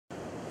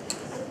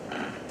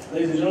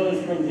Ladies and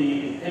gentlemen, from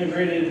the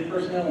Integrated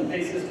Personnel and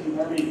Pay System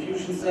Army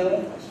Fusion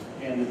Cell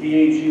and the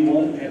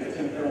DAG-1, we have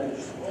Lieutenant Colonel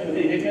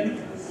Timothy Hickman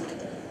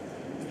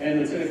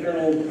and Lieutenant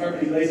Colonel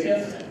Carmen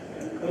Iglesias.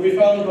 It'll be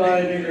followed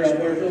by Major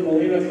Alberto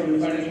Molina from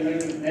the Financial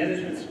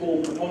Management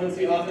School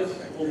Proponency Office.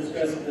 We'll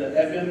discuss the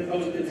FM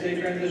post-IPPS-A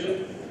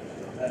transition.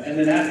 And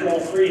then after all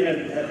three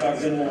have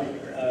talked, then we'll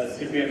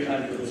see if we have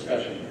time for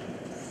discussion.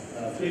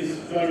 Please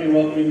join me in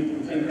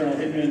welcoming Lieutenant Colonel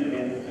Hickman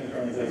and Lieutenant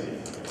Colonel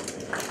Iglesias.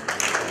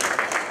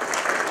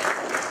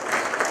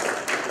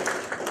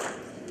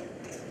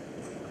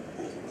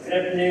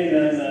 Good afternoon.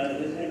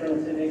 I'm Lieutenant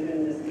Colonel Tim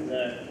Hickman. This is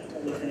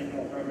Lieutenant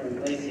Colonel Carmen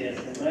Iglesias.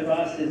 And my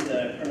boss is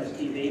Colonel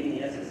Steve Aiden,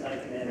 the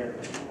SSI commander.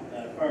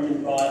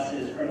 Carmen's boss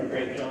is Colonel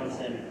Greg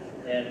Johnson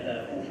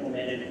at Functional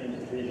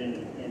Management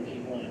Division in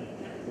G1.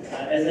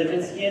 As I've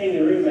been scanning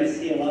the room, I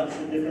see lots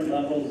of different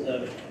levels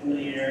of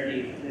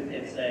familiarity with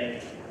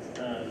IPPS-A.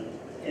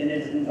 And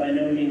it's by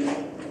no means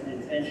an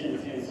intention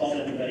to insult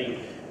anybody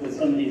with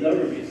some of these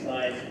overview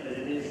slides, but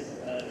it is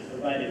to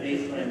provide a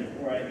baseline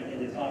before I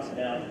begin to talk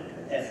about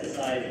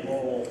SSI's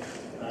role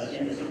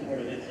in the support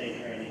of IPPS-A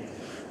training.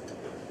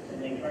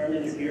 And then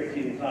Carmen is here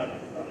to talk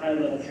a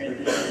high-level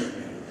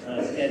transition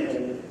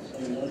schedule with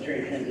some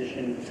military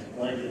transition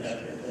lines of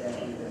effort that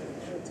are on board.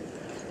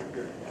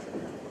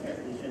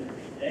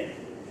 Today.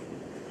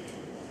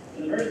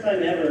 For the first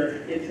time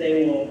ever,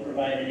 IPPS-A will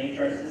provide an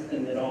HR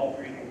system that all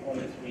three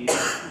components we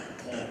use.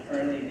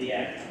 Currently, the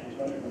active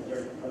component,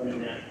 reserve component,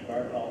 and National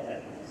Guard all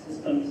have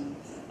systems.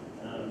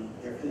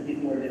 There are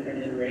 54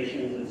 different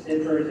iterations of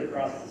SIPRs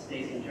across the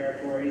states and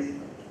territories.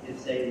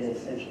 IPPS-A will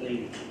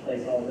essentially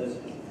replace all those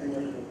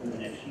 54s within the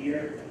next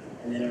year,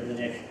 and then over the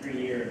next 3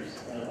 years,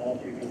 all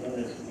three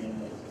components will be in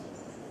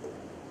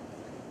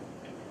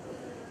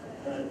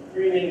those.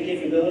 Three main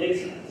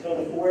capabilities: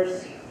 total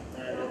force.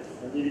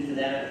 Alluded to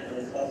that, and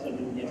it's also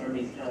been the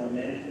Army's talent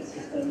management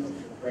system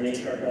for an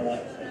HR guy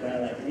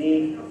like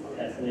me.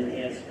 That's an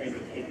enhanced strength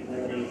and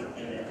capability,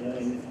 and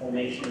knowing the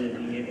formation and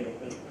being able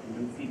to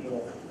move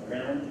people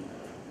around.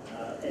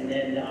 And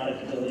then the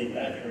auditability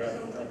factor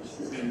of the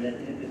system, that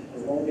if it's a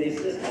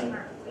role-based system,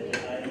 that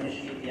if I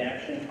initiate the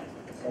action,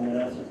 someone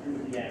else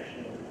approves the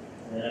action,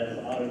 and that is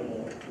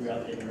auditable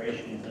throughout the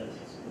duration of the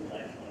system's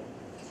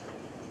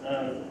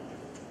lifetime.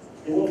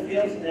 It will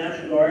field to the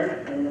National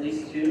Guard on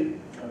Release 2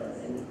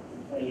 in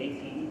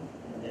 2018,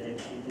 and then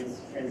it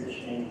is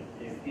transitioning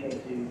to field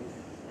to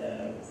the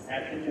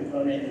active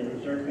component and the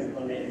reserve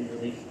component in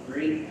Release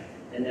 3,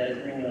 and that is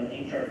bringing on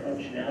HR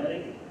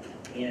functionality,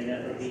 and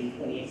that will be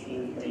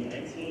 2018,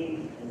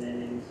 2019, and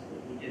then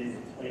we get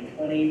into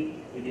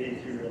 2020, we get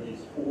into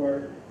Release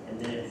 4, and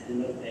then it's the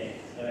MilPay.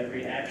 So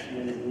every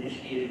action that is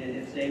initiated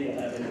in IPPS-A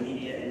will have an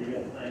immediate and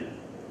real-time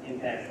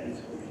impact on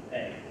soldier's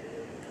pay.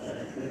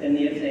 Within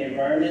the IPPS-A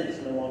environment,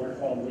 it's no longer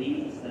called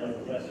leave, it's now a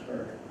request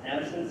for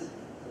absence.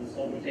 So the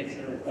soldier takes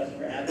a request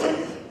for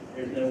absence.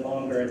 There's no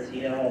longer a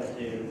TL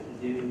to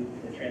do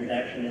the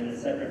transaction in a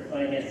separate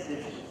finance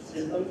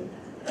system.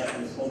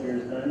 After the soldier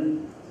is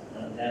done,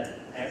 that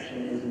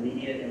action is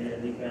immediate, and the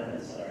leave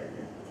balance,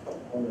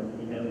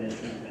 formerly known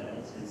as leave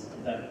balance, is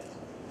deducted.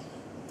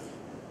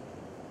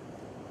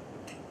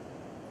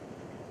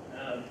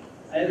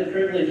 I have the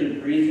privilege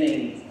of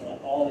briefing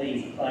all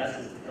the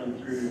classes that come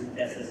through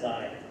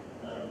SSI.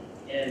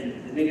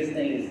 And the biggest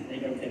thing is they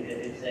don't think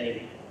that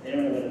IPPS-A, they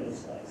don't know what it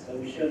looks like. So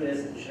we show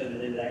this to show that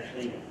it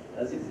actually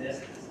does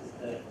exist.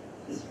 This is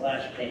the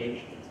splash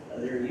page.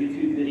 There are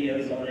YouTube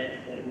videos on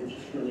it that were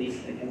just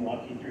released that can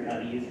walk you through how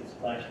to use the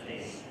splash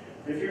page.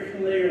 But if you're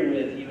familiar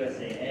with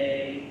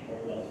USAA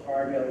or Wells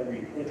Fargo, where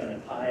you click on a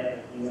tile,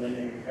 you want to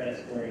know your credit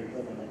score, you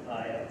click on the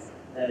tile.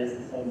 That is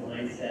this whole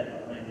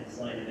mindset behind the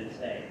design of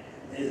IPPS-A.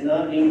 It is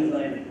not being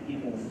designed for the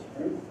people in this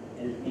room.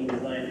 It is being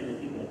designed for the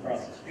people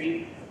across the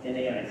street in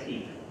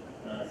AIT.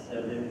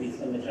 So there will be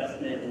some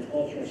adjustment and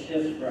cultural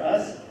shifts for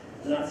us,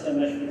 not so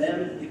much for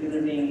them, because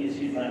they're being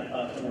issued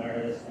laptops and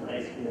wireless in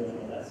high school and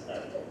all that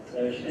stuff.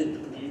 So it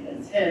should, the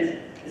intent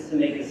is to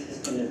make the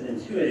system as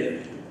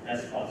intuitive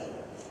as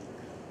possible.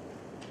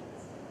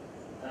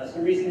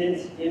 Some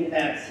recent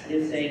impacts: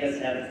 IPPS-A has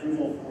had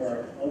approval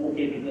for mobile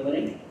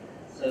capability.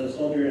 So the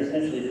soldier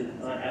essentially does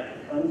not have to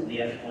come to the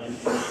S1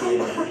 to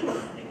initiate an action.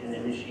 They can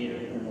initiate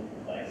it with a mobile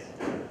device.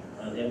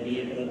 They'll be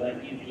able to, like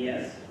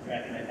UPS,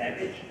 track my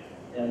package.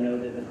 They'll know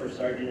that the first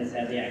sergeant has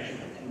had the action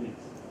for 2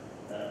 weeks.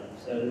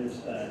 So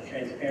there's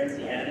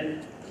transparency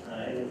added.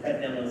 It will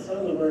cut down on some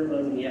of the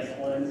workload in the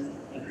S1s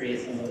and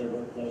create some other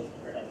workloads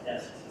for help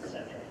desks,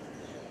 etc.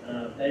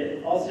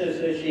 But also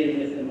associated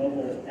with the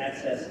mobile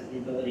access is the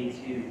ability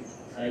to use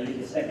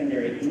a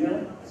secondary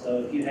email.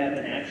 So if you have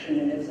an action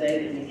in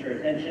IPPS-A that needs your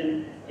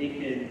attention, it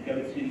could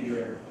go to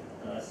your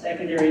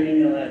secondary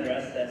email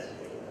address that's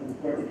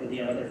important for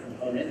the other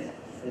components,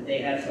 that they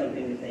have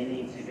something that they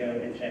need to go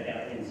and check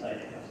out inside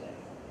IPPS-A.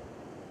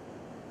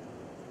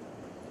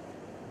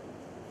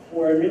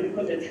 For new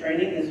equipment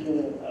training, this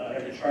will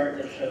have a chart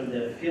that shows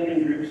the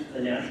fielding groups for the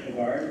National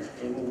Guard.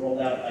 It will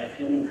roll out by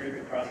fielding group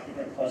across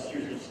different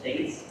clusters of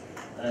states.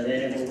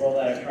 Then it will roll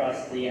out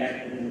across the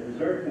active and the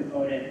reserve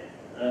component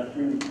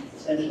through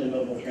essentially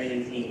mobile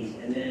training teams,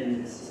 and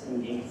then the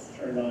system gets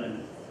turned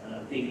on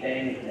big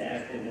bang for the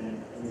active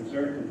and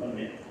reserve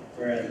component,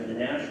 whereas in the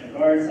National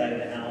Guard side of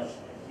the house,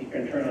 you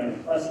can turn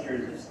on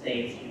clusters of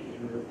states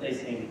because we're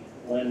replacing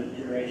one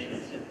iteration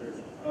of SIPRs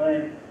at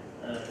a time.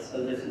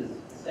 So this is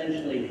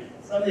essentially,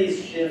 some of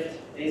these shift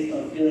based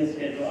on fueling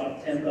schedule,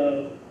 op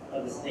tempo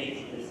of the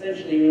states. But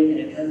essentially, you're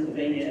looking at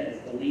Pennsylvania as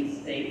the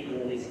lead state for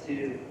release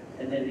 2,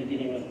 and then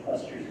beginning with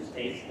clusters of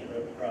states that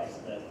go across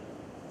the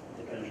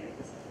country.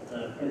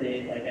 For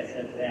the, like I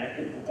said, for the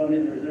active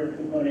component, the reserve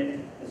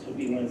component, this will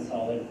be one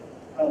solid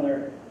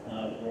color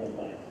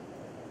worldwide.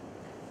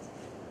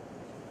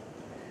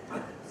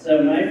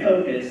 So my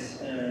focus,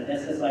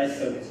 SSI's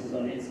focus is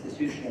on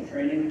institutional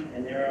training,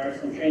 and there are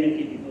some training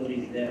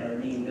capabilities that are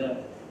being built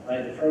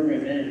by the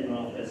Program Management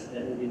Office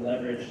that will be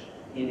leveraged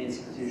in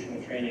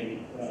institutional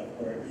training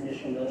for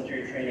initial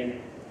military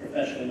training,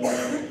 professional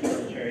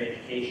military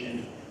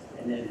education,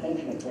 and then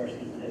functional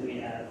courses that we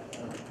have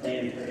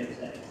planned for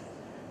IPPS-A.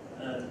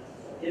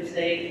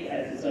 IPPS-A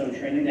has its own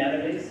training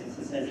database. It's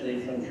essentially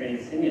its own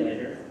training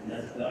simulator, and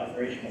that's the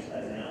operational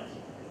side of the house.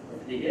 For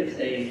the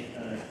IPPS-A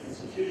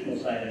institutional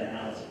side of the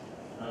house,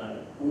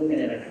 we're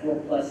looking at a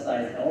 4+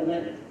 size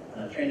element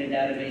training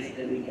database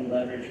that we can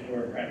leverage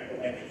for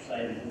practical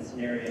exercises and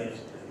scenarios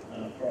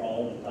for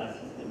all of the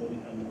classes that will be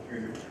coming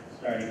through,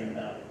 starting in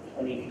about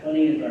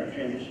 2020 is our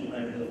transition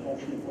time to the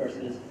functional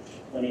courses.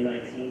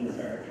 2019 is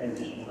our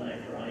transition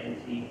time for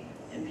IMT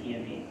and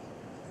PME.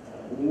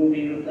 We will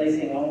be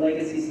replacing all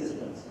legacy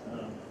systems.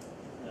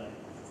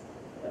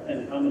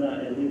 And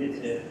Commandant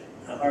alluded to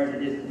how hard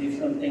it is to do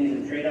some things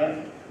in trade-off.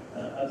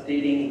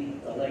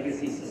 Updating a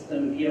legacy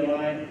system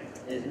POI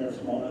is no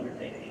small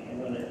undertaking.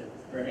 And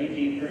for an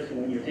AG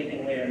person, when you're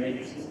taking away our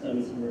major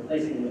systems and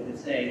replacing them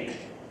with IPPS-A,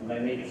 and by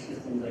major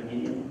systems I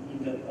mean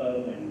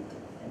MilPay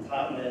and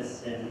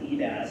TOPMIS and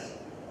EDAS,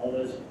 all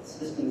those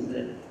systems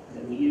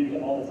that we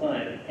use all the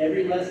time.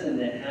 Every lesson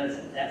that has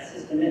that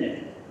system in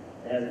it,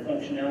 that has a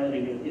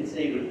functionality with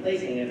IPPS-A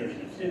replacing it or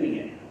subsuming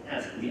it,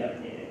 has to be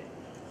updated.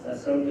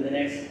 So over the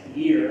next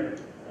year,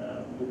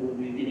 we will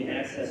be getting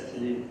access to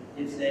the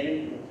IPPS-A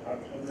in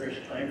October-ish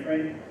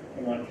timeframe.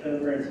 From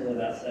October until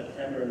about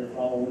September of the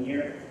following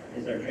year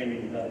is our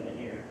training development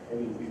year, where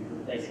we will be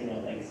replacing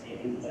all legacy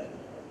input.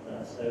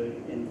 So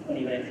in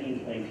 2019,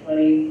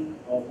 2020,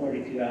 all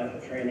 42 alpha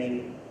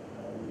training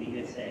will be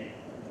IPPS-A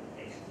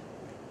based.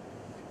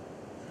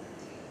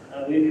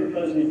 We've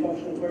proposed new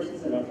functional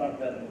courses, and I'll talk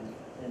about them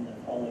in the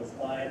following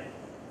slide.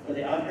 For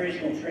the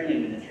operational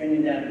training, the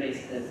training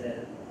database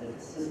that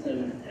the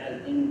system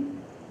has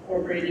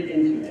incorporated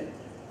into it,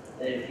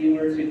 that if you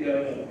were to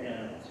go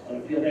on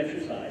a field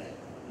exercise,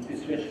 you could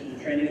switch to the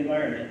training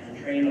environment and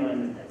train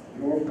on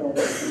your form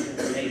of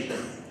information,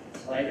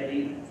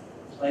 slightly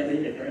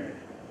different.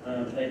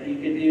 But you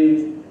could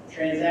do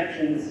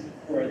transactions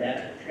for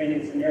that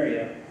training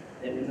scenario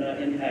that would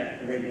not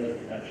impact the regular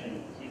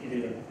production. So you could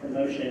do a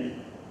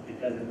promotion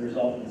because of the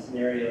result of the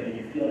scenario in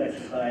your field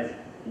exercise,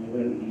 and you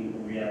wouldn't be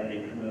in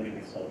reality promoting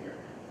a soldier.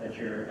 But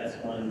your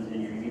S1s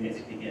and your units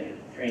could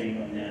get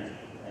training on that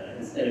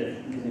instead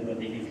of using what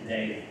they do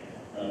today,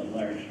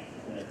 large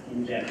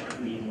inject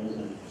measles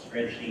and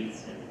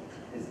spreadsheets, and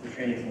it's the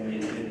training's only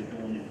as good as the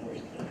one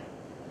enforced.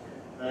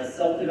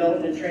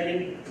 Self-development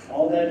training,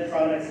 all the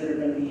products that are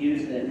going to be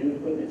used in that new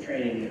equipment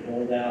training that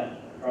rolled out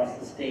across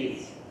the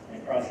states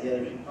and across the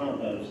other two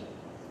compos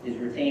is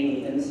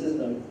retained within the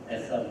system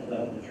as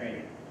self-development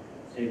training.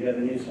 So you have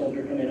a new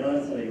soldier coming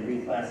on, somebody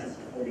reclasses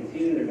to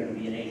 42, they're going to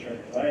be an HR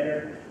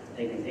provider.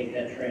 They can take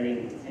that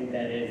training, it's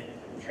embedded,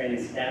 the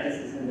training status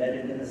is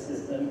embedded in the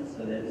system,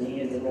 so that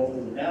me as a role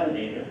as a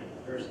validator,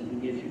 the person who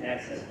gives you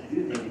access to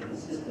do things in the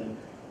system,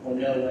 will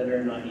know whether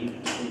or not you've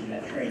completed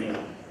that training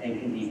and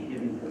can be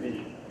given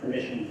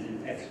permission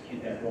to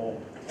execute that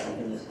role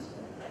within the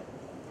system.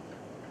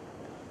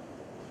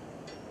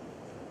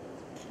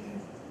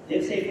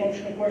 IPPS-A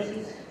functional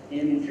courses.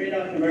 In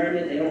trade-off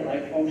environment, they don't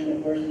like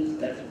functional courses.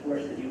 That's a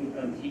course that you would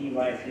come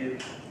TUI to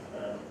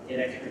get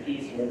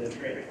expertise, or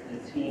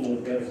the team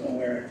would go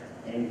somewhere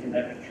and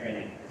conduct the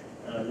training.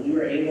 We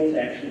were able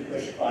to actually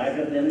push 5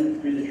 of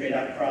them through the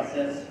trade-off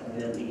process, and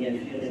they'll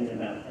begin fielding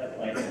in about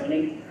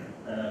FY20.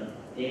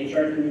 The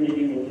HR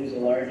community will lose a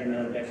large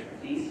amount of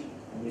expertise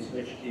when we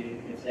switch to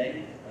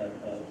IPPS-A,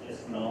 of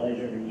just knowledge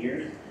over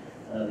years.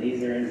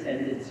 These are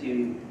intended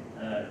to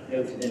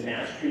go to the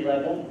mastery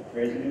level,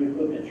 whereas new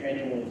equipment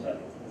training will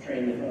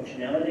train the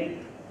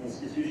functionality.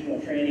 Institutional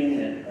training,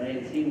 that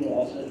IMT will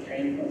also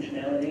train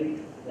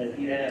functionality. But if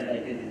you had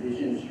like a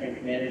division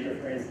strength manager,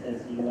 for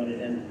instance, and you wanted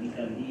them to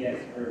become the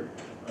expert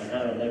on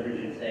how to leverage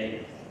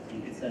IPPS-A,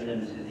 you could send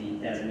them to the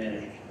data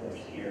manager's course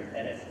here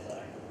at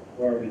SSI.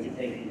 Or we could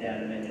take the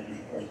data manager's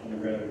course on the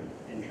road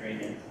and train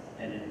it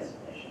and in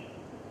installation.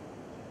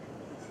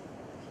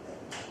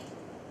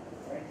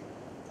 All right.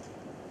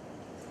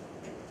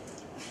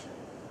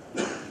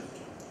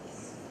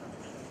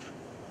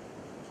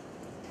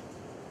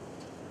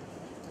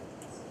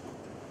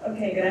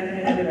 Okay, good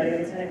afternoon, everybody.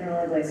 Lieutenant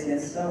Colonel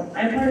Iglesias. So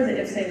I'm part of the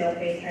IPPS-A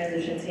MilPay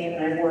Transition team,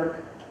 and I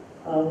work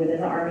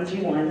within the Army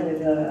G1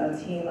 with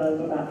a team of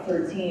about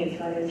 13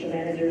 financial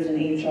managers and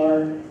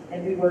HR,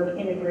 and we work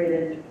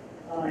integrated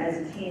as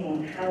a team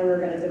on how we're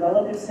going to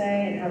develop IPPS-A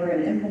and how we're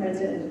going to implement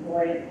it and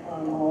deploy it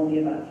on all of the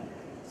above.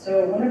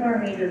 So one of our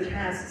major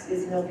tasks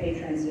is MilPay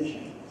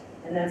Transition,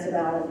 and that's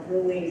about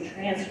really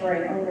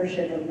transferring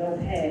ownership of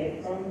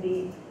MilPay from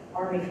the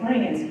Army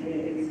finance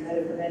community, we've had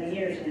it for many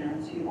years now,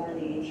 to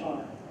Army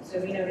HR. So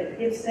we know that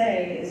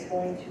IPPS-A is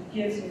going to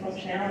give some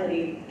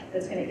functionality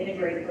that's going to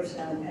integrate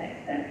personnel and pay.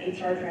 That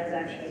HR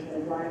transaction is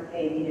going to drive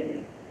pay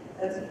immediately.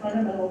 That's a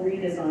fundamental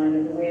redesign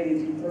of the way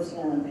we do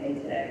personnel and pay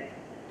today.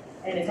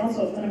 And it's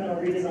also a fundamental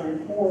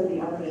redesign for the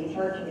Army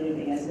HR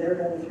community, as they're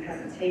going to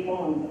have to take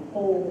on the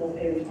full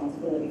MilPay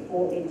responsibility,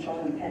 full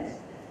HR and pay.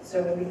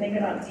 So when we think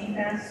about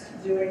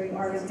DFAS doing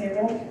Army's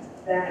payroll,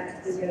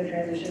 that is going to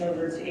transition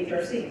over to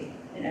HRC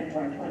in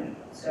FY20.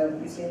 So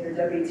you see in your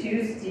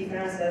W-2s,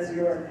 DFAS as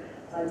your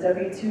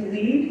W-2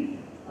 lead, in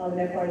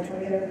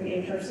FY20 that would be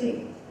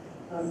HRC.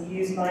 You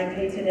use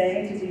MyPay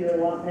today to do your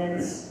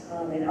allotments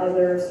and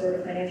other sort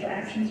of financial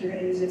actions, you're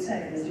going to use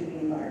IPPS-A in the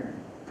 2P environment.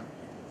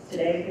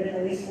 Today, put in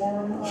a lead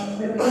form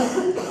with a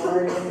form,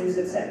 or you're going to use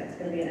IPPS-A. It's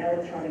going to be an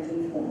electronic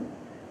lead form.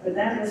 But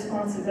that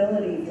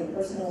responsibility for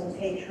personnel and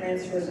pay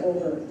transfers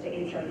over to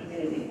HR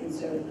community. And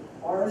so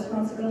our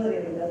responsibility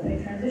on the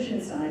MilPay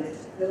transition side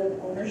is to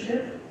build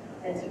ownership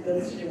and to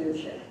build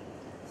stewardship.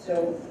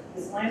 So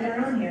the slides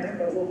are on here,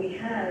 but what we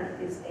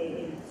have is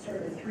a sort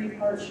of a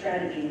three-part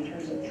strategy in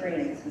terms of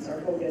training, since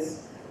our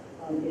focus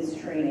is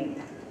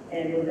training.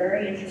 And we're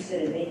very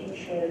interested in making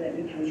sure that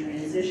we can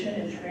transition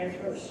and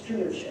transfer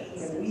stewardship.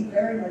 You know, we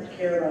very much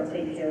care about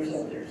taking care of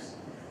soldiers.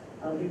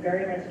 We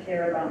very much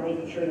care about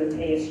making sure the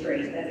pay is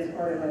straight. That is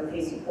part of our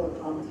pay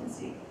support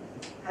competency.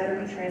 How do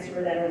we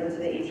transfer that over to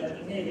the HR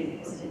community?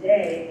 Because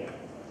today,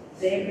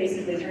 they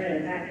basically turn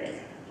in a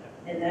packet,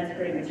 and that's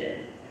pretty much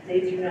it. They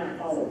do not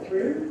follow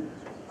through,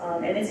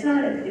 and it's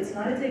not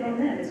a dig on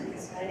them. It's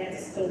because finance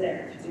is still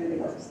there to do the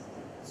work.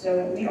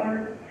 So we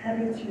are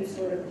having to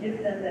sort of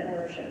give them that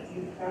ownership.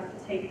 You've got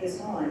to take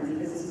this on because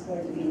this is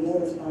going to be your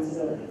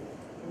responsibility.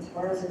 In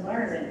tomorrow's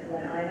environment,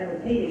 when I have a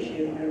pay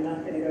issue, I'm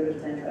not going to go to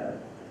Tenco,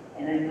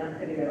 and I'm not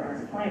going to go to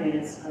Army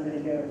Finance, I'm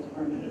going to go to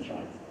Army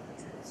HR.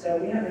 So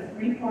we have a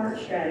three-part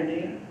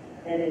strategy,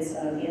 and it's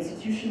the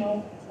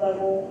institutional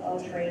level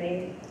of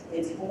training,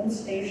 it's home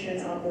station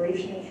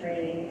operational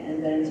training,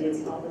 and then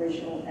it's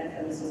operational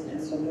FM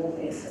assistance, so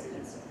MilPay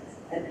assistance.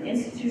 At the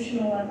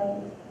institutional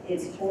level,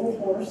 it's total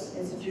force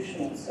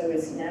institutional, so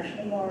it's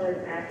National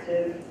Guard,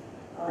 active,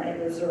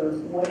 and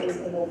reserve. What is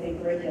the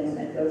MilPay curriculum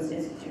at those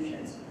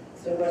institutions?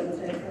 So what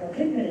Lieutenant Colonel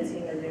Hickman and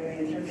team are doing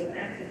in terms of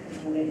active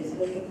component is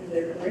looking through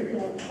their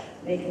curriculum,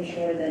 making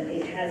sure that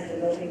it has the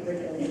MilPay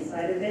curriculum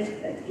inside of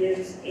it that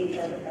gives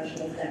HR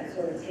professionals that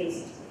sort of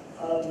taste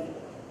of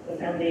the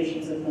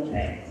foundations of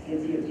MilPay.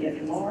 Gives you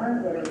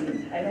DFMR, what are the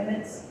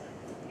entitlements?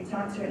 You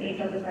talk to an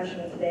HR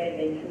professional today,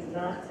 they could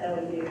not tell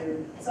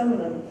you, some of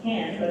them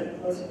can,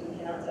 but most of them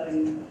cannot tell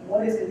you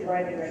what is the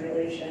driving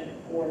regulation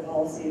or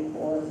policy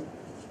for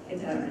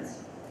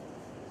entitlements.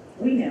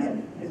 We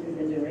know, because we've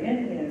been doing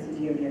it, it's the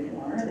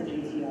DODFMR, the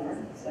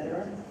GTR, et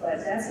cetera, but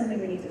that's something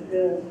we need to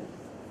build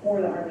for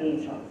the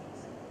Army HR.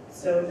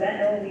 So that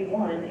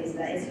LV1 is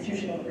that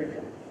institutional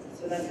curriculum.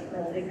 So that's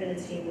Colonel Hickman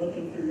and team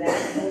looking through that,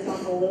 and we'll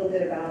talk a little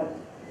bit about,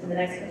 in the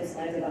next couple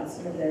slides, about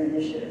some of their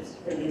initiatives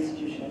for the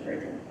institutional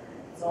curriculum.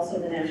 It's also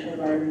the National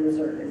Guard and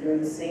Reserve. They're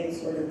doing the same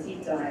sort of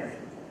deep dive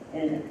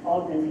and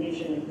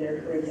augmentation of their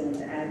curriculum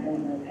to add more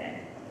MilPay.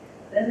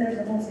 Then there's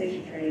the home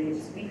station training, which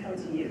is we come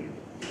to you.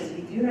 Because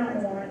we do not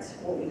want,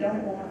 what we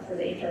don't want for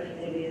the HR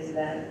community is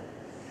that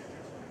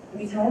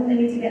we tell them they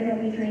need to get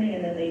MilPay training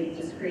and then they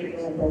just create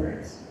their own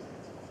programs.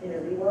 We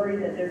worry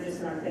that they're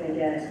just not going to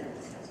get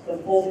the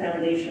full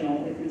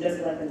foundational if we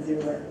just let them do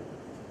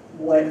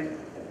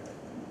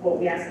what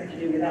we ask them to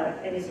do without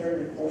any sort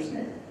of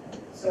enforcement.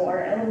 So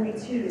our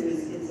LOE2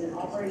 is an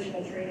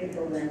operational training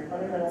program,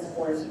 fundamentals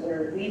course,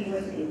 where we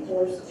bring a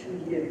course to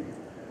you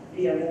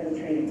via mobile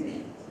training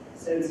team.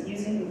 So it's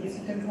using the use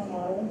of Hickman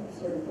model,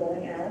 sort of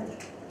going out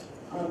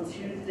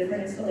to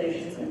different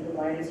installations and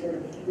providing sort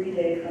of a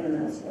 3-day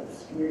fundamentals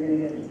course. You're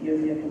going to get the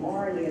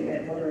DODFMR, you're going to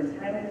get what are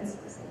entitlements,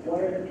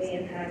 what are the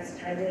pay impacts.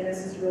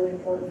 Timeliness is really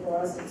important for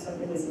us. If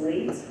something is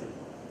late,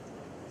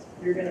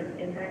 you're going to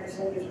impact the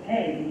soldier's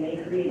pay. You may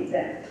create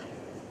debt.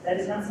 That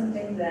is not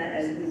something that,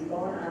 as we've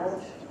gone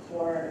out to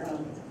our,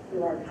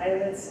 through our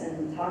pilots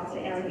and talked to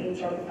Army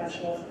HR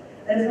professionals,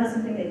 that is not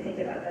something they think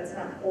about. That's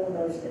not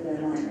foremost in their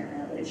mind right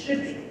now, but it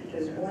should be,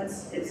 because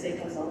once IPPS-A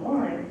comes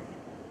online,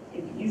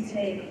 if you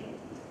take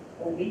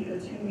a week or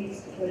 2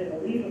 weeks to put in a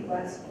leave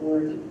request or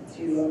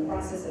to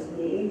process a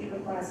PAH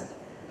request,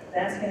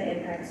 that's going to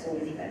impact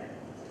soldiers' pay.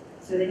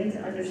 So they need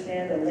to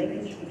understand the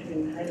linkage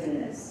between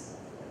timeliness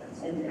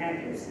and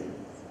accuracy.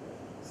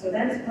 So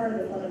that is part of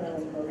the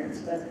fundamentals program.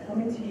 So that's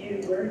coming to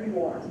you where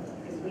you are,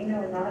 because we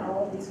know not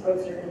all of these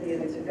folks are going to be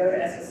able to go to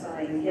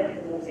SSI and get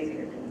the MilPay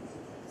curriculum.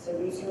 So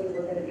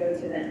we're going to go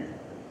to them.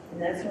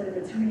 And that's sort of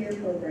a 2-year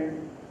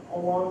program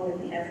along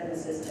with the FM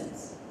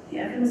assistance. The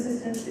FM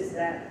assistance is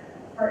that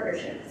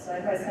partnership,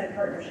 side-by-side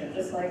partnership,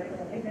 just like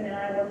Hickman and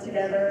I work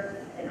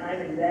together, and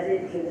I'm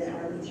embedded within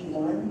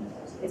RBG1.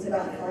 It's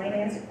about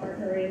finance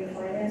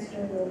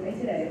doing MilPay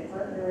today,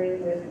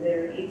 partnering with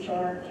their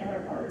HR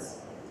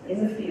counterparts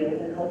in the field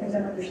and helping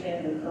them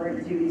understand their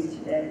current duties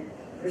today.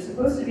 They're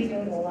supposed to be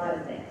doing a lot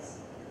of things.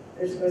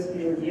 They're supposed to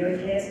be reviewing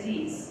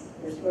KSDs.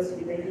 They're supposed to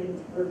be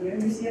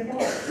reviewing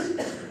UCFRs.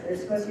 They're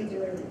supposed to be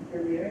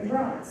reviewing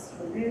draws,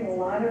 reviewing a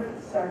lot of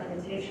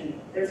documentation.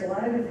 There's a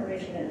lot of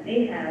information that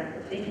they have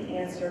that they can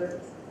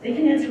answer. They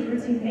can answer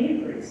routine pay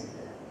inquiries.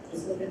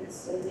 Just look at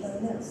soldiers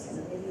on this,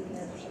 and maybe you can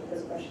answer some of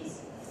those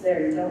questions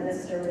there. You don't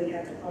necessarily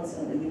have to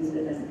constantly use it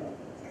in info.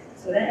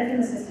 So that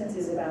FM assistance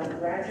is about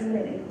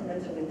gradually and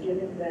incrementally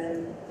giving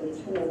them the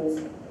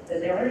tools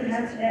that they already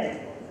have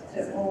today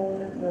to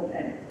own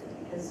MilPay.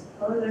 Because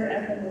per their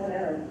FM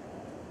 1.0,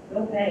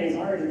 MilPay is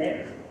already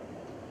there.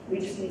 We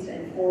just need to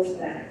enforce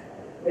that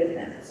with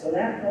them. So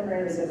that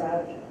program is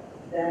about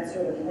that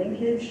sort of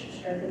linkage,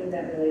 strengthening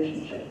that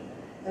relationship.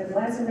 I'm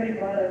glad somebody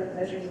brought up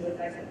measures of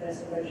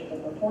effectiveness and measures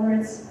of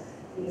performance,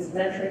 because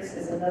metrics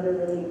is another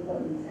really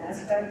important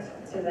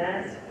aspect to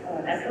that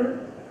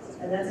effort.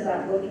 And that's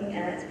about looking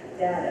at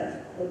data,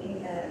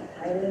 looking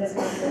at timeliness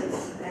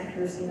metrics,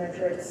 accuracy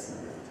metrics.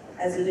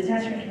 As a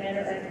detachment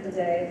commander back in the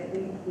day,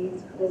 we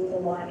looked a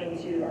lot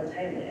into our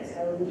timeliness.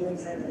 How are we doing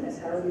timeliness?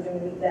 How are we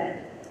doing with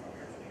that?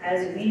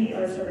 As we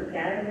are sort of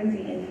gathering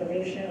the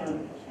information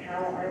on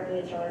how our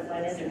HR and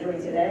finance are doing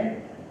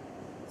today,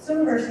 some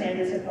of our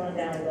standards have gone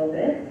down a little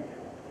bit.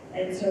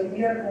 And so we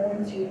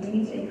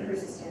need to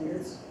increase the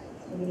standards.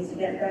 We need to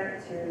get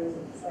back to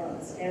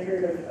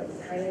standard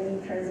of timely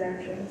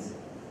transactions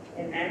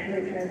and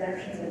accurate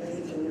transactions, and we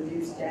need to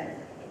reduce debt.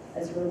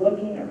 As we're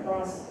looking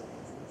across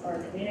our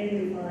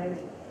community, we find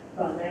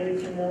about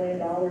 $92 million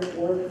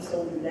worth of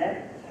solar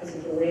debt because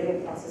of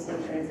delayed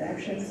processing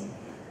transactions.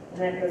 And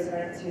that goes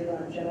back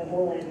to General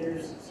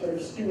Holander's sort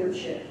of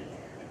stewardship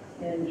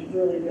and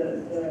really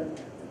the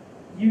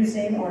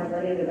using our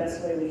money the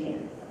best way we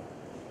can.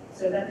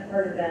 So that's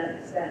part of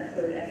that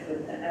third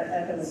effort, the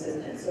FM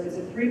assistance. So it's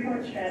a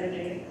three-part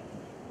strategy,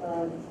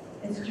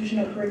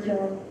 institutional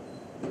curriculum,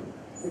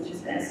 which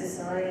is the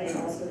SSI, and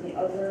also the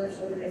other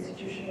sort of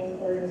institutional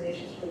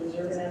organizations for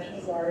Reserve and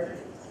National Guard.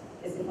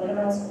 It's the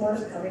fundamentals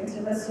course coming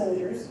to the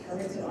soldiers,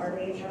 coming to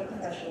Army HR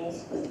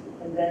professionals,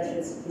 and then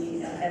it's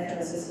the FM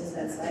assistance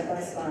that's side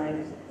by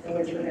side, in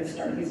which we're going to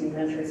start using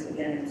metrics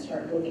again, and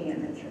start looking at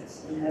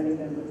metrics and having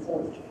them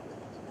report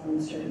on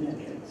certain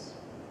metrics.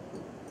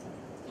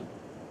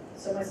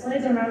 So my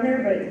slides are on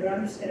there, but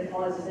I'm just going to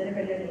pause. Does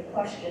anybody have any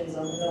questions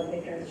on the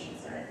MilPay transition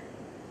side?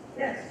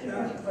 Yes, two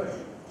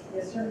questions.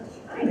 Yes, sir.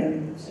 I know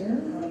you, sir.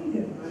 How are you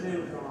doing? My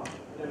name is John.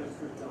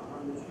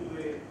 I'm the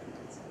QA,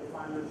 the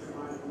financial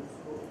management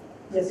school.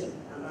 Yes, sir.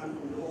 And I'm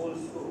from the old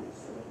school.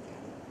 So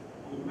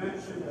you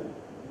mentioned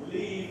that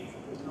leave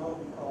is now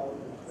called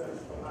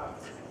request for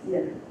act. Yeah.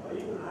 Are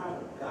you going to have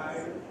a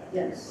guide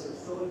Yes. for the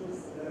soldiers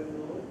to let them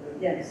know that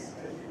Yes.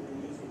 especially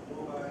when using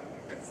mobile?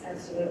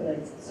 Absolutely.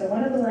 So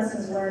one of the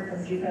lessons learned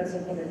from GPEB's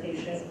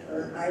implementation,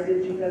 or I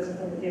did GPEB's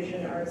implementation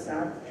in our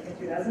South in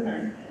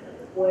 2009,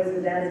 was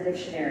the data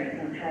dictionary,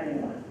 not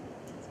having one.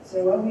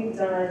 So what we've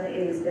done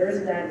is there's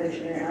a data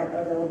dictionary out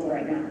available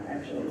right now,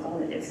 actually. It's on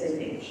the IPPS-A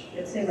page,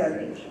 IPPS-A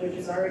webpage, which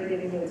is already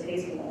giving you a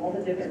taste of all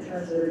the different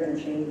terms that are going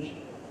to change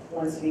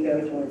once we go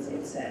towards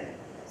IPPS-A.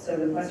 So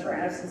request for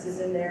absence is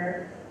in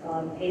there.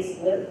 Pay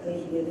slip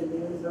may be the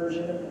new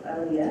version of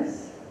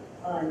LES.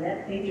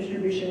 Net pay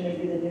distribution may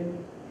be the new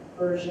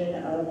version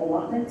of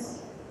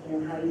allotments,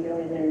 how you go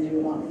in there and do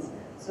allotments.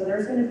 So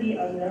there's going to be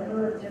a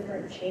number of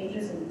different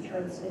changes in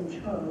terms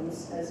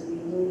as we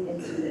move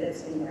into the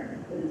IPPS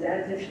environment. But the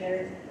data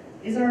dictionary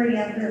is already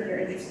out there if you're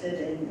interested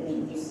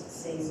in just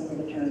seeing some of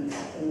the terms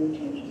and the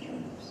change in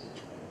terms.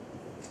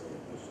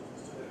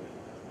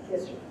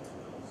 Yes, sir.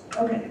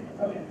 Okay.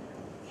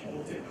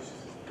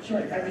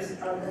 Sure. I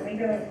just, let me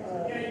go.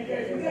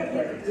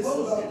 This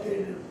was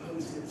updated and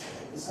posted.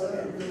 It's not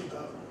really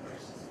about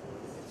questions for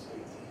the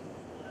 18.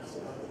 So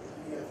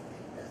we have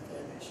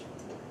that issue.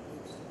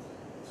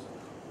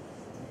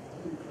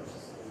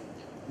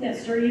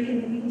 Yes, sir, you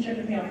can check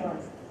with me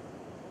offline.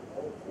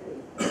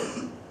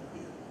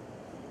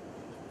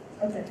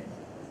 Okay.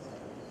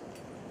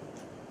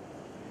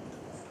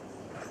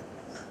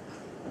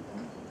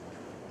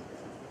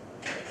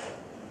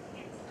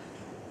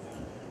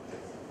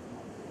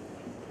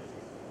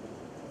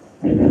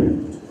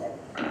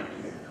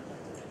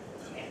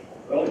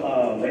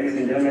 Well, ladies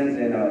and gentlemen,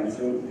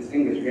 and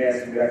distinguished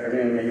guests, good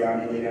afternoon. Mayor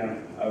Angelina.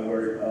 I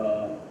work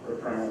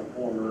for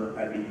former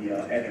at the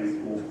FM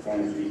School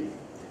Performance League.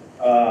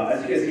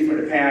 As you can see, for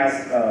the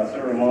past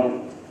several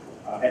months,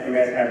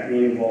 FMS has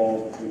been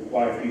involved with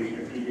quite a few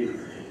strategic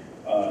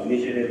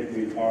initiatives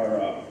with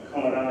our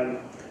Commandant.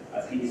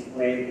 As he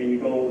explained, can you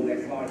go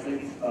next slide,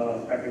 please?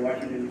 Dr.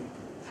 Washington,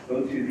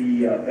 go to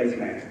the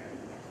placement.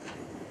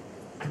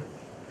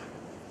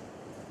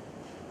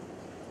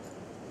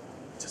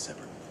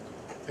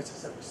 It's a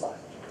separate slide.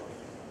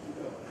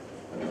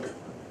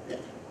 Yeah.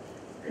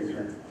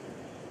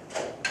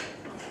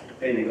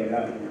 There you go.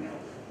 That one.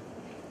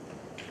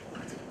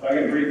 So I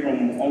can read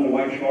from only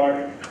one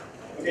chart.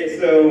 Okay,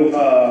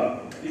 so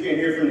you can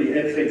hear from the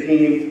IPPS-A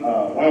team.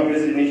 One of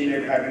this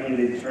initiative has been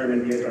to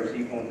determine the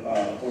SRC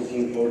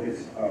 14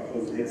 focus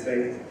post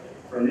IPPS-A.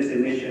 From this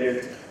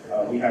initiative,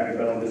 we have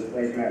developed this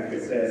placement to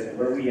assess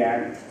where we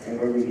at and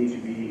where we need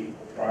to be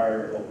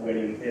prior of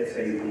waiting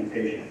IPPS-A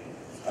implementation.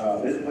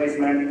 This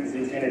placement is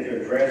intended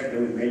to address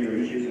those major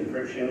issues and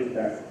frictions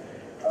that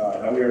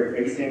we are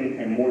facing,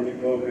 and more to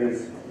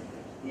focus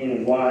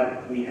in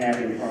what we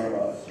have in front of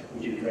us,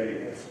 which is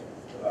readiness.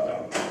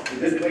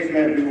 With this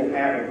placement, we will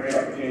have a great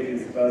opportunity to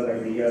discuss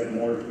ideas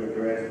more to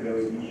address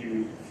those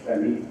issues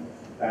that meet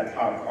that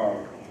top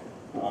priority.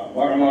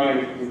 Bottom line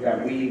is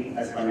that we,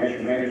 as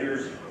financial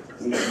managers,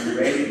 need to be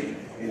ready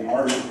in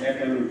our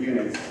FM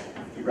units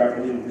to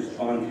rapidly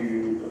respond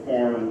to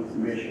perform the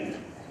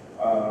mission.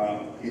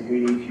 If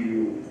we need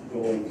to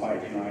go and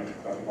fight tonight,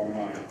 that's the bottom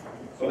line.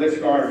 So let's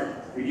start.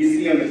 You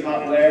see on the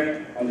top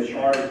left, on the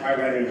chart,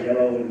 highlighted in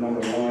yellow is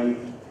number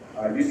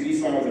 1. You see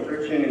some of the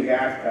friction and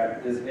gaps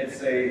that this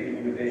IPPS-A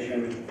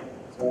implementation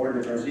or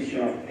the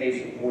transition of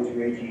PACE 4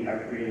 to AG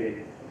have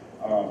created.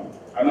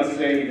 I must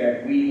say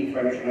that we,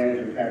 financial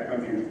managers, have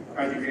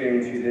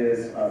contributed to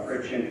this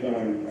friction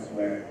point as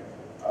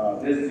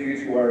well. This is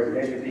due to our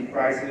identity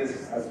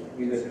crisis, as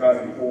we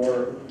discussed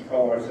before. We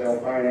call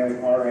ourselves finance,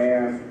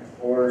 RM,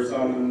 or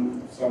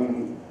some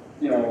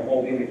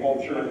holding the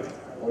culture,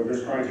 or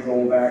just trying to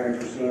go back and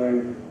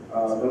pursuing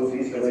those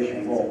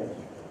installation roles.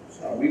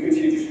 We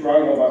continue to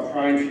struggle about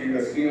trying to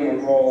assume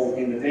a role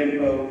in the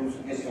DEMPO's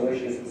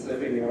installation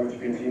specifically in order to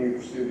continue to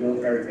pursue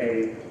military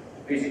pay,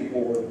 basic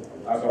core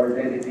as our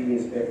identity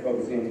instead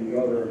focusing on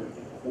the other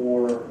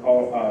core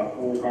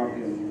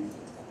competencies.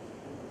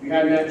 We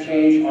have not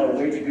changed our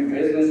way to do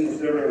business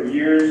for several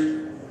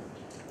years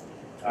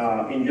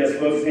in just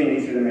focusing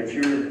into the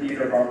mature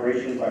theater of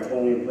operations by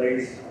pulling in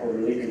place or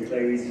relieving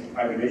place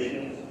type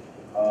missions,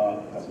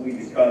 as we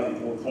discussed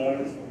before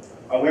points.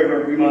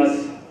 However, we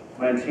must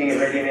maintain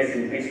readiness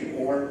in PACE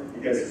 4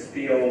 because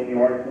still in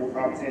our core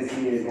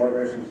competency is our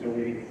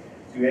responsibility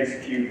to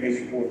execute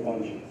PACE 4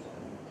 functions.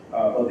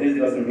 But this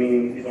doesn't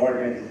mean it's our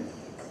identity.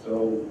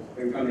 So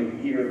when it comes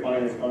to either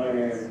finance,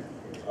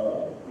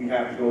 we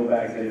have to go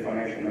back to the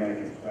financial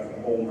managers. That's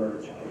the whole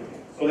merge.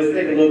 So let's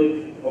take a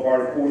look of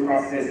our core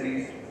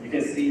competencies. You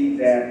can see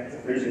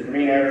that there's a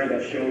green arrow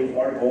that shows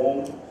our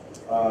goal,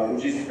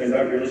 which is to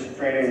conduct realistic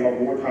training of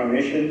wartime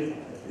mission.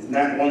 It's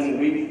not once a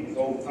week, it's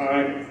all the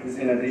time. It's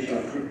in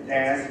addition to troop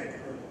tasks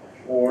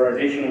or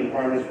additional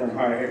requirements from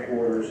higher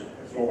headquarters.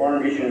 So our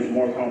mission is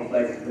more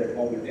complex than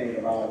what we think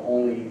about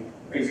only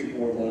basic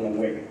war going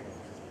away.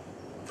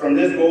 From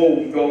this goal,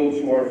 we go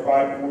to our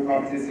 5 core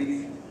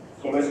competencies.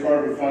 So let's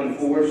start with fund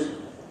force.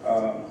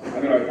 I'm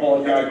going to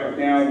apologize right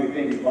now. We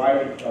think it's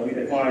vital that we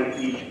define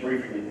each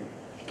briefly.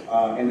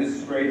 And this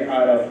is straight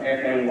out of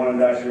FN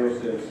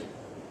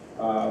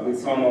 1-06 with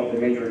some of the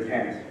major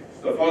tasks.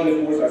 So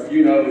funded force, as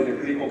you know, is a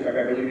critical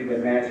capability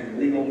that matches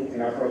legal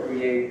and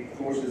appropriate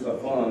sources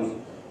of funds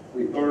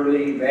with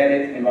thoroughly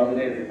vetted and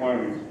validated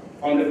requirements.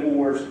 Funded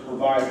force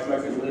provides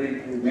flexibility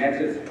through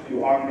methods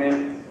to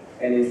augment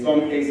and in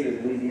some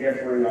cases lead the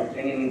effort in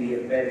obtaining the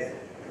effects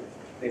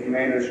the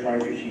commander is trying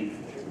to achieve.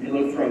 You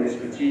look from the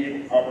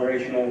strategic,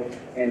 operational,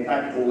 and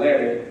tactical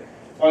level.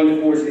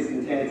 Funded force is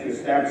intended to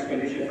establish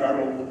conditions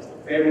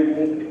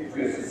favorable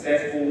to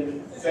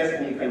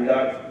successfully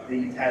conduct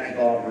the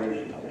tactical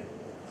operations.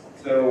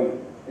 So,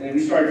 and we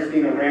start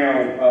seeing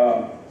around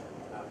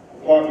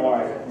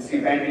clockwise, you see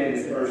banking and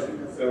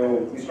disbursement.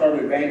 So we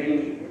start with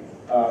banking.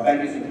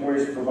 Banking support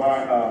is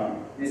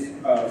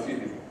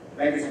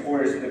banking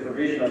support is the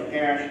provision of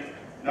cash,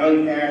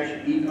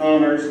 non-cash,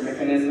 e-commerce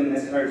mechanism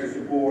necessary to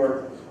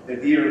support the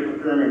theater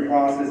procurement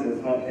process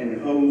and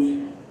host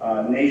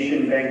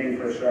nation banking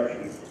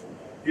infrastructure.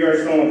 Here are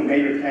some of the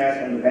major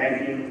tasks on the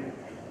banking.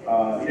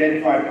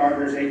 Identify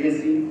partners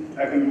agency,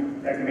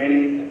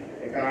 recommending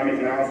economic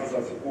analysis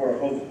of support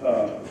of host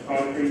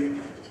country,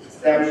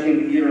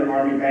 establishing theater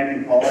army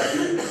banking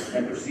policy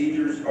and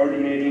procedures,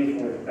 coordinating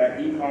for that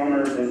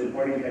e-commerce and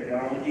supporting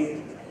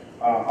technology,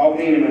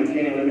 helping and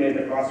maintaining limited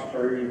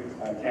depository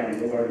accounts,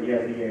 those are the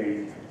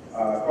LDAs,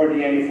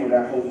 coordinating for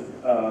that host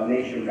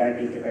nation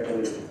banking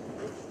capability.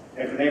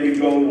 And then we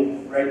go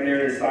right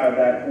there inside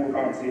that core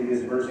competency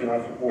disbursing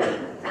our support.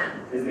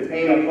 Is the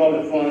paying of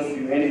public funds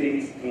to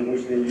entities in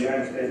which the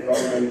United States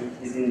government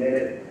is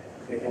indebted,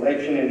 the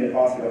collection and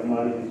deposit of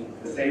money,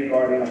 the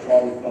safeguarding of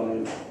public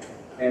funds,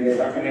 and the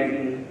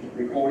documenting,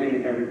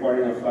 recording, and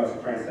reporting of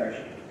such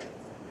transactions.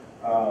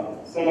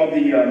 Some of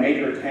the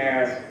major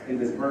tasks in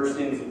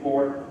disbursing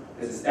support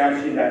is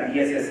establishing that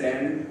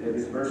ESSN, the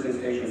disbursing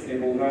station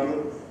symbol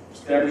number,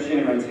 establishing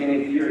and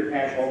maintaining theater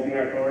cash holding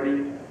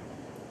authority,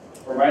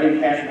 providing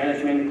cash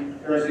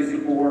management, currency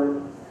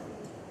support,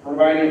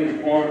 providing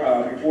report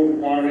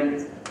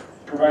requirements,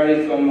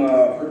 providing some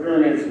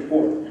procurement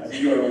support. As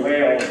you are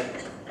aware,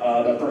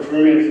 the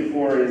procurement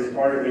support is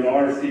part of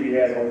our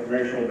CBS or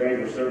Commercial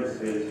Banker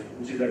Services,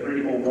 which is a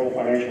critical role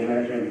financial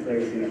management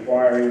plays in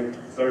acquiring,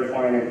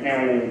 certifying,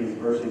 accounting, and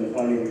disbursing the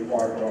funding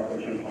required for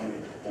operation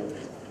funding support.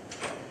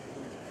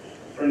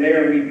 From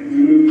there, we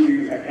move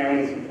to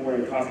accounting support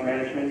and cost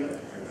management.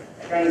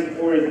 Accounting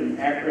support is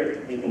the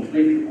accurate and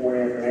complete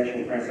reporting of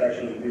financial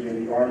transactions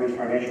within the Army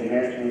Financial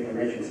Management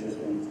Information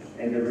System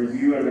and the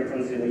review and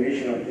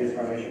reconciliation of these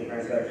financial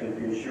transactions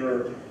to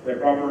ensure the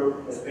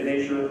proper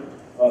expenditure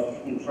of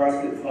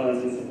entrusted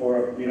funds in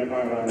support of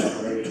unified line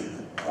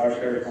operations,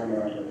 large-scale combat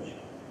operations.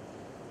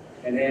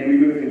 And then we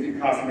move into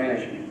cost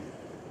management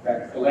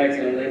that collects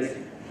and links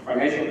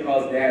financial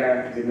cost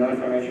data with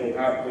non-financial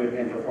output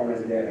and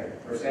performance data,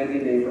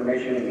 presenting the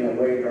information in a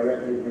way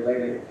directly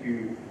related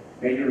to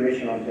major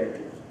mission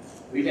objectives.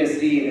 We can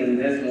see in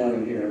this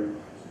one here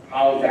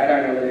how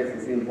data analytics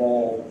is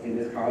involved in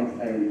this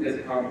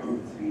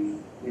competency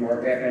in our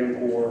FM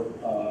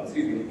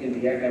in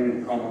the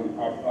FM common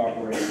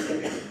operating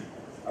system,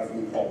 as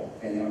we call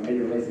it. And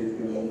major links is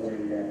doing a little more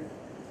in that.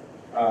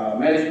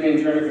 Management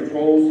internal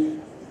controls.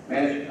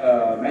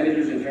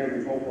 Managers internal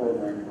control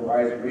program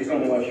provides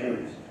reasonable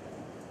assurance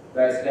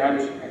that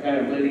establish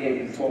accountability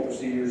and control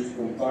procedures to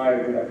comply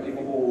with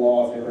applicable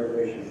laws and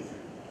regulations.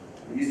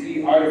 You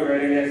see audit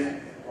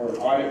readiness or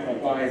audit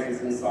compliance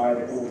is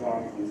inside the core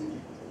competency.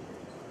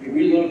 If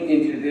we look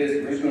into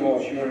this reasonable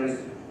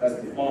assurance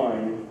that's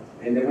defined,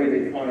 and the way they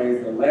define it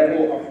is the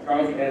level of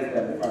confidence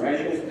that the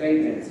financial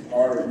statements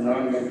are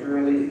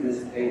non-materially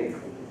misstated,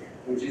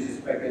 which is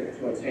expected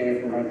to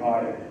obtain from an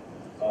audit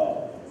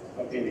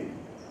opinion.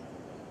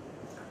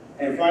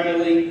 And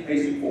finally,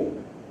 pay support.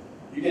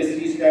 You can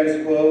see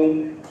status quo.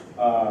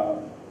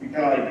 We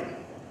kind of like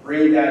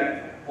bring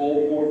that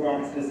whole core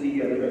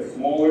competency a little bit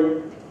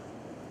smaller.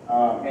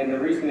 And the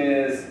reason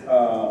is,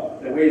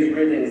 the way it's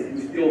written is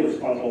we're still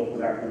responsible for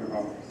that core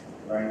competency,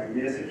 right?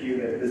 We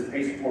execute this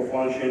pay support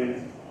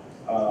function,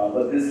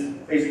 but this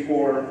pay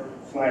support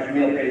 /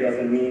 MilPay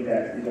doesn't mean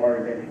that it's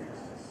already there.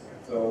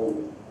 So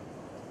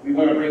we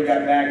want to bring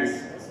that back.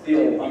 It's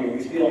still, we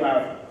still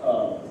have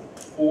 4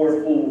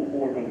 full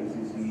core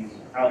competencies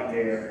out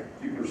there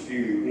to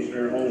pursue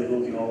instead of only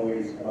looking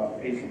always about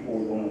pay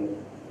support only.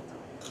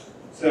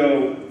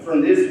 So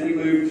from this, we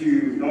move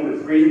to number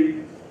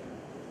 3.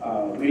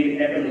 We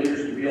need FM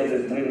leaders to build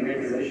this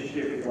win-win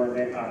relationship with our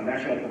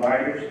national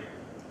providers.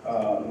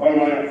 The bottom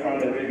line up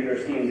front, the way we are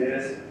seeing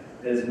this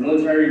is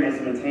military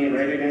must maintain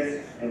readiness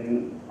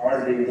and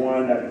are they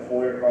one that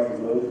deploy across the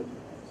globe.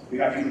 We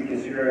have to be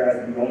considered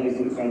as the only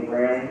boots on the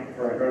ground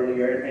for an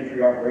early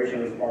entry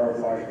operation as part of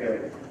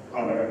large-scale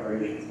combat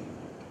operations.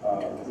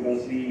 We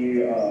don't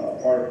see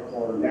our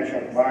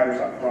national providers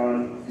up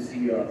front to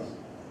see us.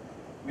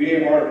 We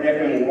need our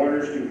FM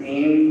warriors to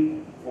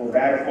aim for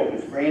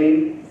battle-focused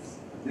training.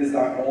 This is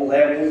at all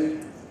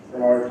levels,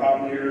 from our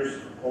top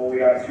leaders all the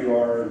way out to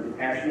our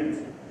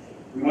detachments.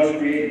 We must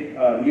create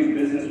new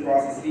business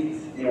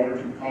processes in order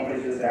to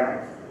accomplish this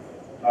out.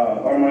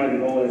 Bottom line,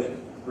 the goal is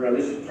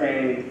realistic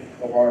training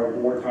of our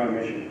wartime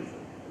mission.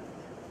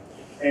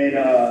 And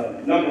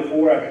number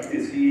 4, as you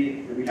can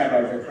see, we have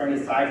our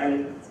training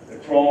cycle, the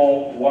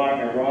crawl, walk,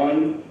 and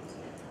run.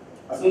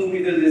 As soon as we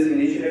do this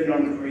initiative,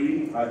 number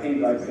 3, I think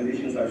the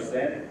conditions are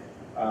set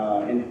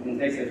and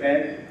takes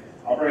effect.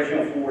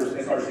 Operational force,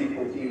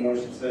 SRC-14 more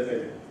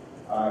specific,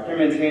 can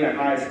maintain a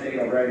high state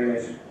of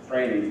readiness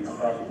training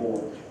across the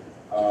board.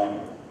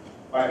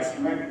 By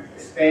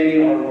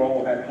expanding our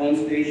role at home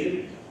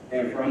station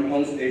and from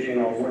home station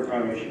our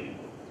wartime mission.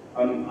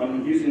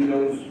 I'm using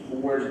those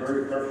words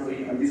very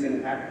carefully. I'm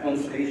using at home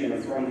station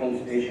and from home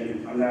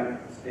station. I'm not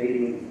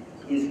stating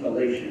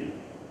installation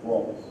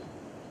roles.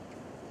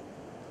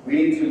 We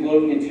need to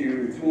look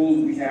into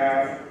tools we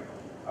have.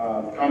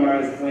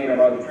 Commandant explained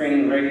about the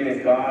training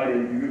readiness guide,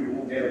 and you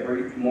will get a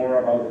brief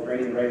tomorrow about the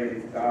training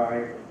readiness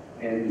guide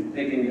and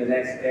taking the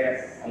next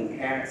step on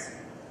CATS.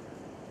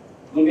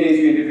 Looking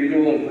into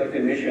individual and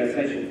collective mission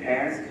essential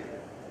tasks,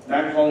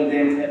 not calling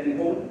them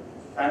technical,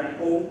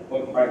 tactical,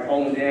 but by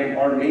calling them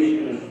our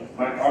mission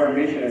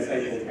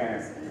essential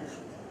tasks.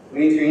 We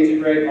need to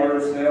integrate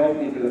ourselves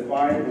into the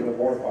fight with the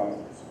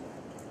warfighters.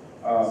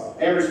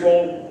 End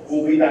result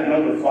will be that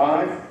number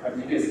 5, as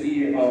you can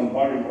see on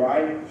bottom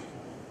right.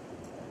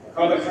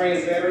 Combat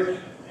training centers,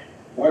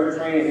 water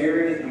training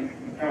areas, we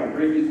kind of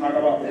briefly talk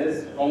about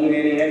this.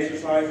 Culminating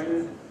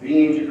exercises,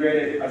 being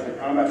integrated as a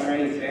combat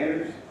training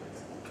centers.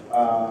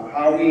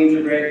 How we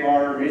integrate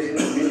our mission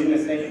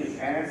essential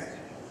tasks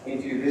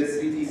into this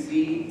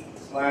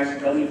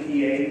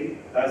CTC/WPA,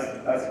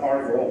 that's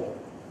our goal.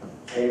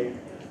 Okay?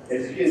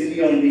 As you can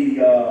see on the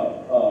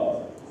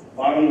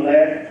bottom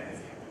left,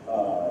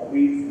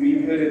 we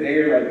put it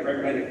there like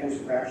recommended course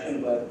of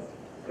action, but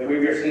the way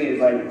we are seeing it is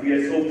like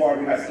so far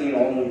we have seen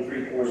only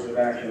 3 courses of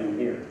action in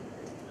here.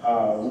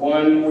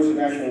 1 course of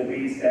action will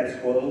be status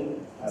quo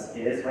as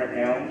is right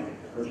now.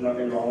 There's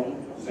nothing wrong.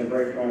 Just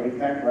embrace strong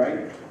impact,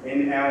 right?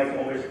 In-house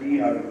OSD,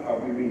 how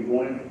we've been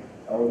doing,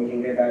 or we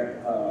can get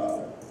that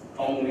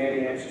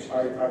culminating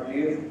exercise type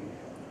deal.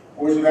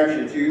 Course of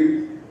action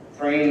 2,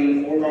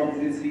 train core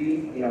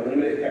competency in a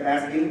limited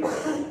capacity,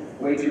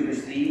 way to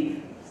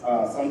receive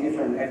something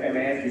from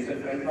FMS, use of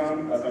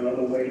FENCOM. That's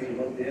another way to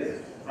look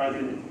this, trying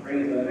to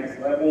bring it to the next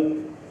level.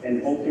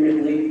 And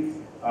ultimately,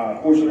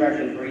 course of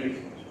action 3,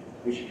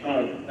 which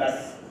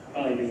that's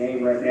kind of the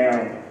aim right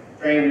now.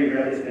 Training with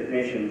realistic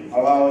mission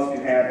allow us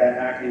to have that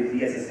active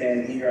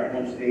DSSN here at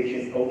home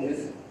station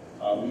focus.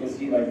 We can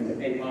see like in the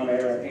ACOM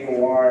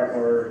AOR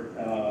or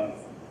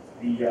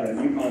the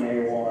Yukon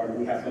AOR,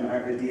 we have some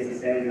active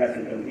DSSN, we have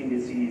some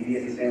contingency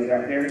DSSNs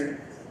out there.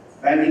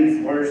 Banding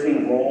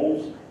dispersing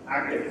roles,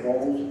 active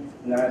roles,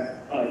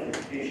 not kind of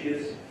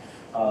fictitious,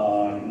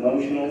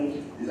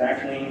 notionals, is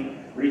actually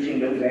reaching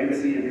those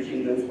embassies,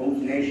 reaching those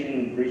host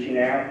nations, reaching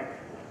out,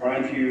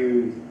 trying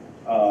to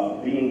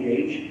be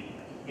engaged.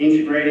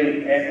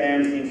 Integrating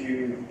FMs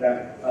into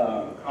that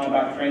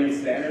combat training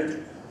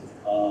center.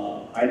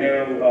 I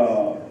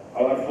know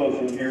a lot of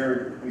folks in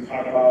here, we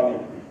talk about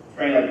like,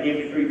 train like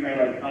infantry, train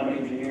like combat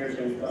engineers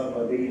and stuff,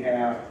 but they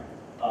have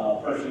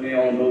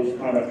personnel in those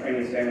combat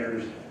training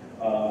centers,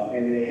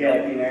 and they're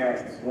helping out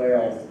as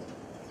well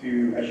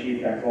to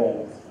achieve that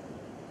goal.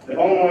 The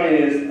bottom line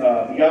is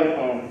the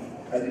outcome,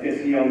 as you can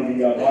see on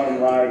the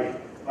bottom right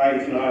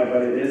tonight,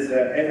 but it is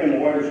FM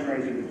Warriors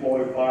trying to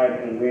deploy,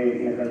 fight, and win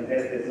in a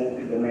contested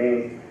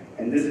multi-domain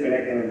and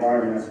disconnected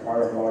environment as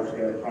part of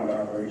large-scale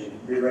combat operations.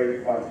 Be ready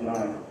to fight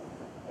tonight.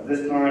 At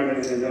this time,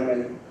 ladies and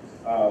gentlemen,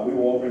 we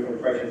will open for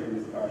questions and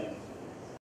discussion.